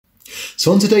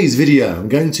So on today's video, I'm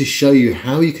going to show you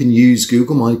how you can use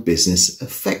Google My Business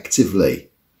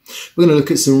effectively. We're going to look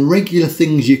at some regular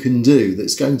things you can do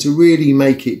that's going to really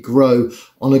make it grow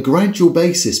on a gradual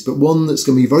basis, but one that's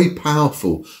going to be very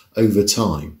powerful over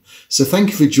time. So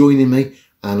thank you for joining me,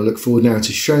 and I look forward now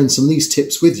to sharing some of these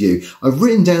tips with you. I've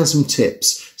written down some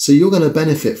tips, so you're going to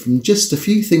benefit from just a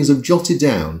few things I've jotted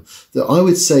down that I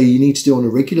would say you need to do on a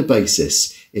regular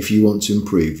basis if you want to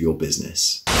improve your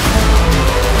business.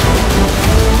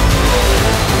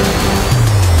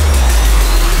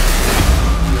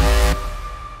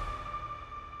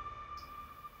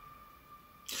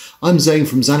 I'm Zane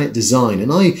from Zanet Design,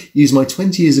 and I use my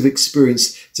 20 years of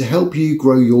experience to help you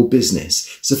grow your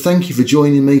business. So thank you for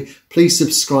joining me. Please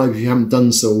subscribe if you haven't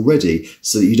done so already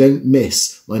so that you don't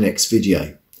miss my next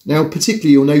video. Now,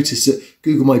 particularly you'll notice that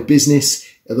Google My Business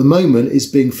at the moment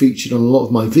is being featured on a lot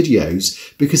of my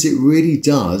videos because it really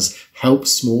does help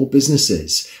small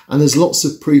businesses. And there's lots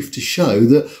of proof to show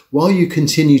that while you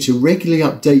continue to regularly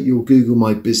update your Google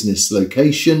My Business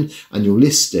location and your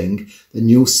listing, then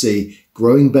you'll see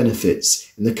growing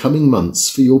benefits in the coming months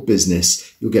for your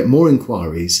business. You'll get more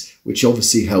inquiries, which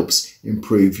obviously helps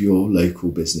improve your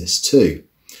local business too.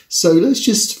 So let's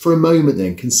just for a moment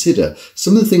then consider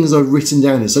some of the things I've written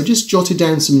down here. So I've just jotted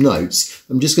down some notes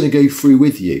I'm just going to go through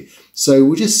with you. So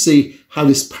we'll just see how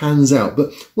this pans out.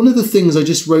 But one of the things I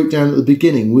just wrote down at the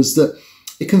beginning was that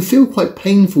it can feel quite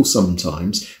painful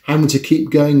sometimes having to keep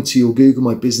going to your Google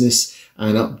My Business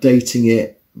and updating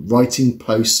it, writing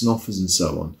posts and offers and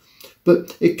so on.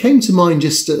 But it came to mind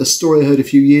just a story I heard a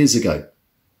few years ago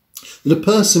that a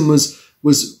person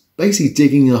was basically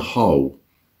digging a hole.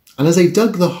 And as they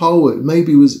dug the hole, it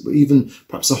maybe was even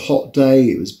perhaps a hot day,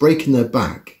 it was breaking their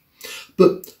back.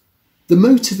 But the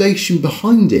motivation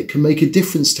behind it can make a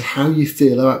difference to how you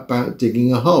feel about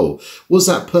digging a hole. Was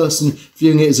that person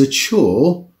viewing it as a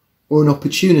chore or an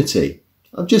opportunity?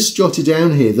 I've just jotted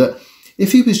down here that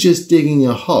if he was just digging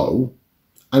a hole,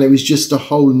 and it was just a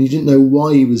hole and he didn't know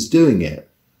why he was doing it,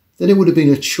 then it would have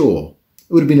been a chore.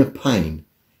 It would have been a pain.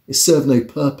 It served no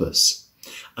purpose.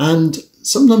 And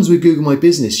sometimes with Google My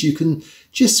Business, you can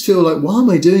just feel like, why am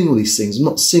I doing all these things? I'm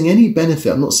not seeing any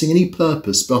benefit. I'm not seeing any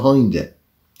purpose behind it.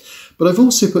 But I've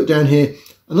also put down here,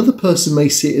 another person may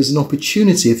see it as an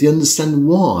opportunity if they understand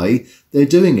why they're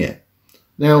doing it.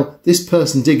 Now, this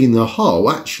person digging the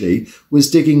hole actually was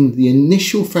digging the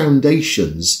initial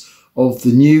foundations of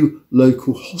the new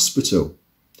local hospital.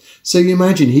 So you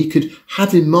imagine he could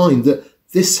have in mind that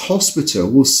this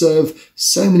hospital will serve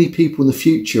so many people in the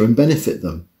future and benefit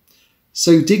them.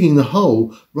 So digging the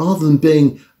hole, rather than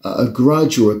being a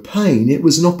grudge or a pain, it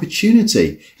was an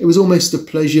opportunity. It was almost a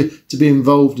pleasure to be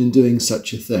involved in doing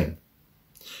such a thing.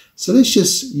 So let's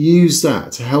just use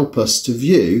that to help us to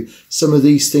view some of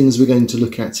these things we're going to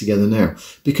look at together now,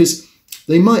 because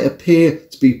they might appear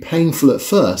to be painful at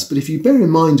first, but if you bear in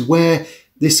mind where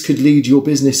this could lead your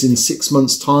business in 6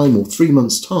 months' time or 3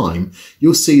 months' time,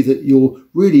 you'll see that you're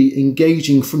really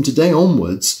engaging from today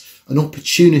onwards an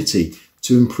opportunity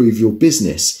to improve your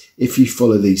business if you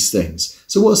follow these things.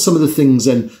 So what are some of the things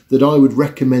then that I would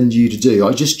recommend you to do?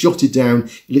 I just jotted down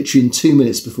literally in 2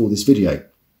 minutes before this video.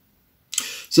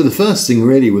 So the first thing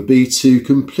really would be to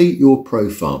complete your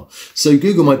profile. So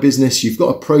Google My Business, you've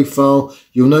got a profile,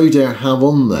 you'll no doubt have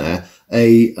on there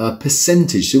a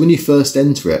percentage. So when you first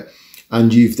enter it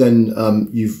and you've then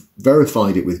you've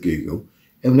verified it with Google,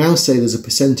 it will now say there's a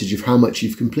percentage of how much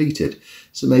you've completed.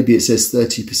 So maybe it says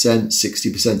 30%,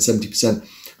 60%, 70%.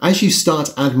 As you start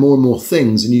to add more and more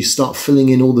things and you start filling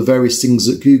in all the various things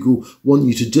that Google want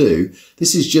you to do,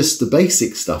 this is just the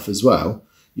basic stuff as well.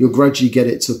 You'll gradually get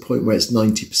it to a point where it's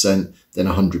 90%, then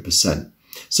 100%.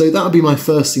 So that would be my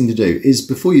first thing to do, is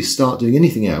before you start doing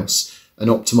anything else and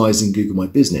optimizing Google My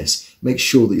Business, make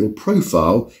sure that your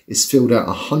profile is filled out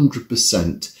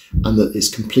 100% and that it's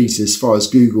completed as far as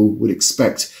Google would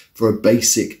expect for a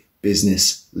basic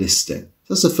business listing.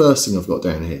 That's the first thing I've got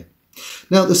down here.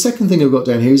 Now, the second thing I've got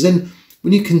down here is then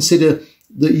when you consider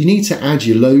that you need to add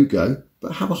your logo,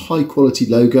 but have a high quality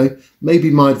logo. Maybe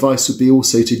my advice would be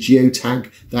also to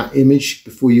geotag that image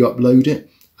before you upload it.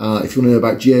 If you want to know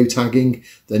about geotagging,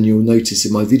 then you'll notice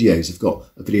in my videos, I've got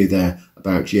a video there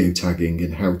about geotagging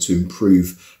and how to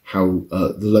improve how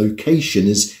the location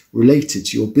is related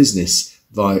to your business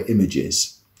via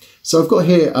images. So I've got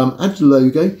here, add the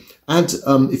logo, add,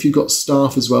 if you've got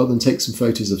staff as well, then take some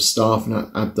photos of staff and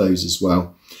add those as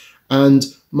well. And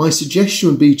my suggestion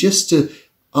would be just to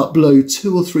upload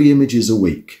 2 or 3 images a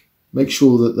week. Make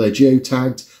sure that they're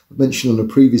geotagged. I mentioned on a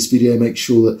previous video, make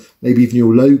sure that maybe even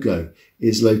your logo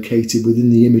is located within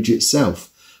the image itself.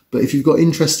 But if you've got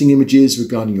interesting images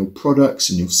regarding your products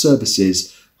and your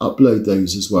services, upload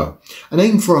those as well. And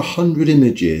aim for 100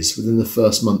 images within the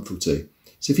first month or two.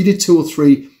 So if you did 2 or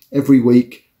 3 every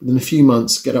week, within a few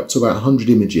months, get up to about 100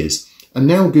 images. And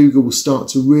now Google will start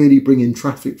to really bring in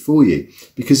traffic for you,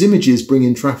 because images bring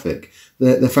in traffic.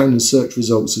 They're found in search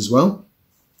results as well.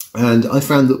 And I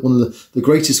found that one of the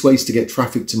greatest ways to get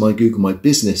traffic to my Google My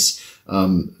Business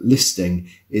listing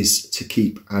is to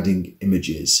keep adding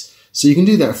images. So you can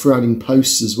do that for adding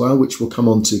posts as well, which we'll come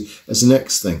on to as the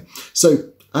next thing. So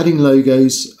adding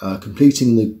logos,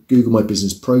 completing the Google My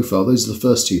Business profile, those are the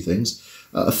first 2 things.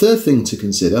 A third thing to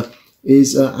consider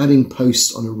is adding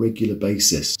posts on a regular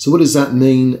basis. So what does that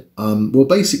mean? Well,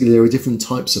 basically there are different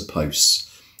types of posts.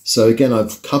 So again,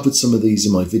 I've covered some of these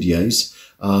in my videos.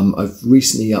 I've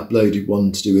recently uploaded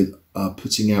one to do with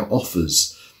putting out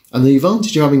offers. And the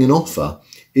advantage of having an offer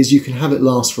is you can have it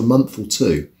last for a month or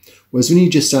 2. Whereas when you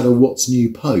just add a what's new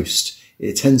post,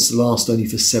 it tends to last only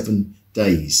for 7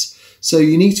 days. So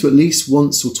you need to at least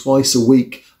once or twice a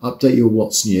week update your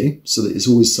what's new so that it's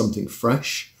always something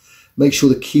fresh. Make sure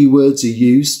the keywords are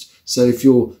used. So if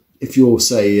you're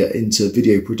say into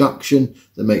video production,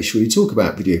 then make sure you talk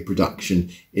about video production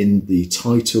in the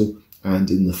title and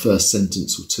in the first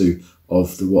sentence or 2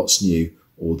 of the what's new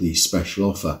or the special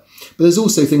offer. But there's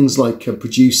also things like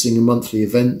producing monthly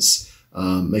events,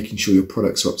 making sure your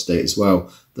products are up to date as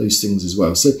well, those things as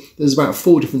well. So there's about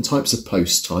 4 different types of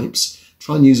post types.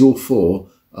 Try and use all 4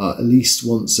 at least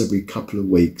once every couple of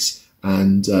weeks,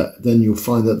 and then you'll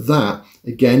find that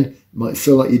again might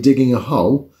feel like you're digging a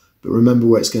hole, but remember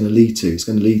where it's going to lead to. It's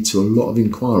going to lead to a lot of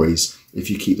inquiries if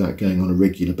you keep that going on a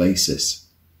regular basis.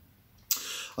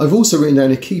 I've also written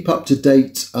down to keep up to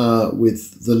date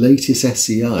with the latest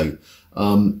SEO.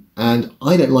 And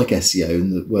I don't like SEO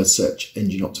and the word search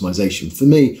engine optimization. For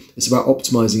me, it's about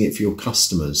optimizing it for your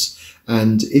customers.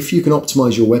 And if you can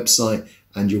optimize your website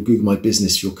and your Google My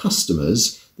Business for your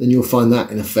customers, then you'll find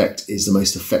that in effect is the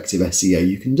most effective SEO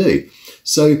you can do.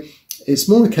 So it's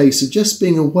more a case of just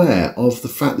being aware of the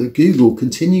fact that Google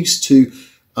continues to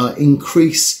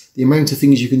increase the amount of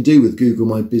things you can do with Google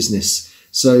My Business.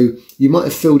 So you might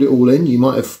have filled it all in, you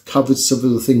might have covered some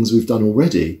of the things we've done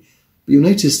already, but you'll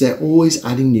notice they're always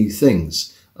adding new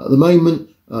things. At the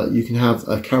moment, you can have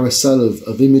a carousel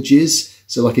of images,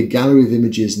 so like a gallery of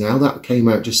images now, that came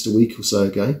out just a week or so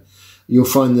ago. You'll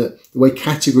find that the way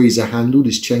categories are handled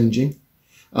is changing.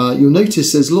 You'll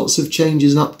notice there's lots of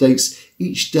changes and updates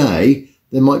each day.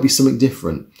 There might be something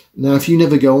different. Now, if you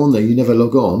never go on there, you never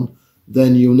log on,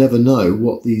 then you'll never know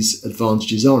what these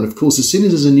advantages are. And of course, as soon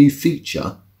as there's a new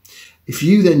feature, if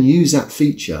you then use that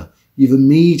feature, you've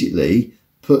immediately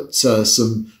put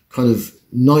some kind of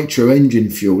nitro engine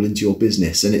fuel into your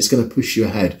business, and it's going to push you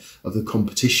ahead of the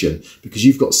competition because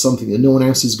you've got something that no one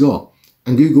else has got.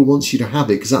 And Google wants you to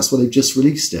have it because that's why they've just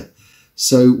released it.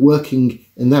 So working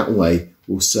in that way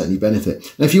will certainly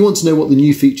benefit. Now, if you want to know what the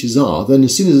new features are, then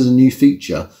as soon as there's a new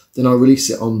feature, then I'll release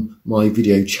it on my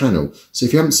video channel. So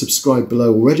if you haven't subscribed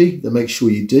below already, then make sure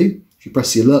you do. If you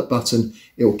press the alert button,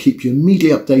 it will keep you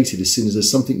immediately updated as soon as there's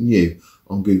something new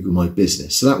on Google My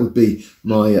Business. So that would be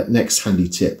my next handy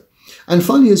tip. And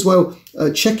finally as well,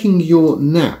 checking your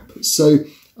NAP. So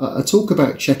I talk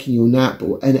about checking your NAP,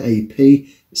 or NAP.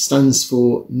 It stands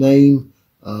for name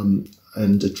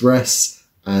and address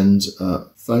and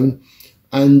phone.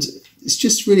 And it's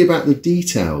just really about the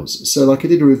details. So like I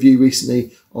did a review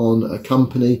recently on a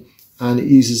company, and it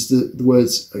uses the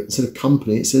words, instead of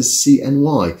company, it says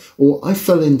CNY. Or I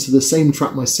fell into the same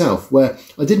trap myself where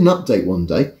I did an update one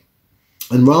day,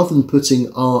 and rather than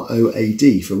putting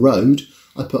ROAD for road,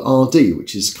 I put RD,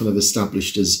 which is kind of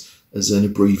established as an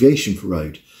abbreviation for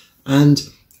road. And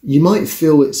you might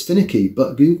feel it's finicky,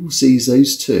 but Google sees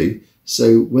those too.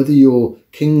 So whether you're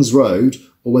King's Road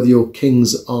or whether you're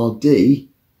King's RD,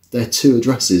 they're 2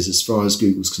 addresses as far as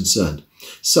Google's concerned.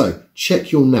 So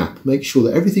check your NAP. Make sure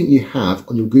that everything you have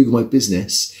on your Google My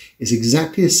Business is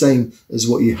exactly the same as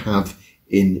what you have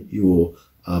in your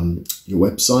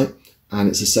website. And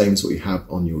it's the same as what you have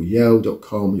on your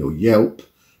Yale.com, your Yelp,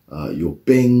 your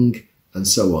Bing, and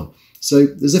so on. So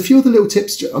there's a few other little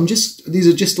tips. These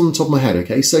are just on the top of my head,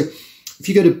 okay? So if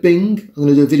you go to Bing, I'm going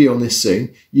to do a video on this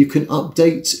soon, you can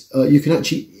update, you can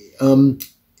actually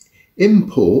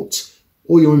import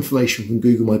all your information from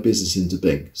Google My Business into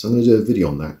Bing. So I'm going to do a video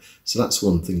on that. So that's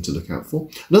one thing to look out for.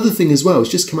 Another thing as well,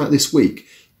 it's just come out this week.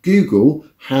 Google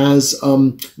has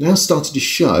now started to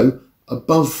show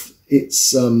above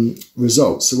its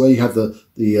results. So where you have the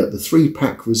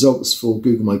 3-pack results for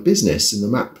Google My Business in the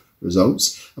map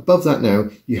results, above that now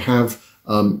you have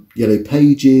Yellow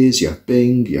Pages, you have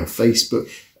Bing, you have Facebook.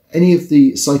 Any of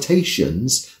the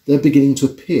citations, they're beginning to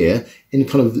appear in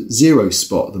kind of zero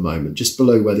spot at the moment, just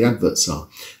below where the adverts are.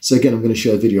 So again, I'm going to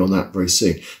share a video on that very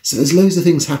soon. So there's loads of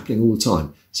things happening all the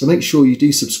time. So make sure you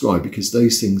do subscribe, because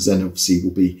those things then obviously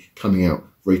will be coming out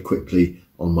very quickly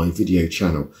on my video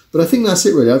channel. But I think that's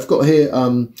it really. I've got here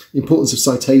the importance of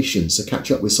citations, so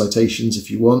catch up with citations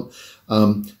if you want.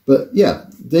 But yeah,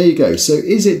 there you go. So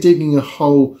is it digging a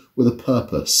hole with a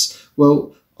purpose?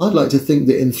 Well, I'd like to think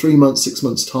that in 3 months, 6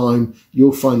 months time,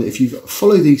 you'll find that if you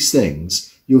follow these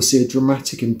things, you'll see a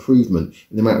dramatic improvement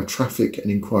in the amount of traffic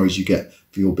and inquiries you get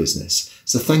for your business.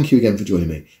 So thank you again for joining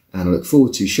me, and I look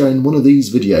forward to sharing one of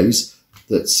these videos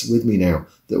that's with me now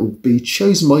that will be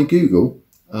chosen by Google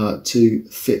to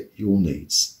fit your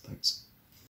needs. Thanks.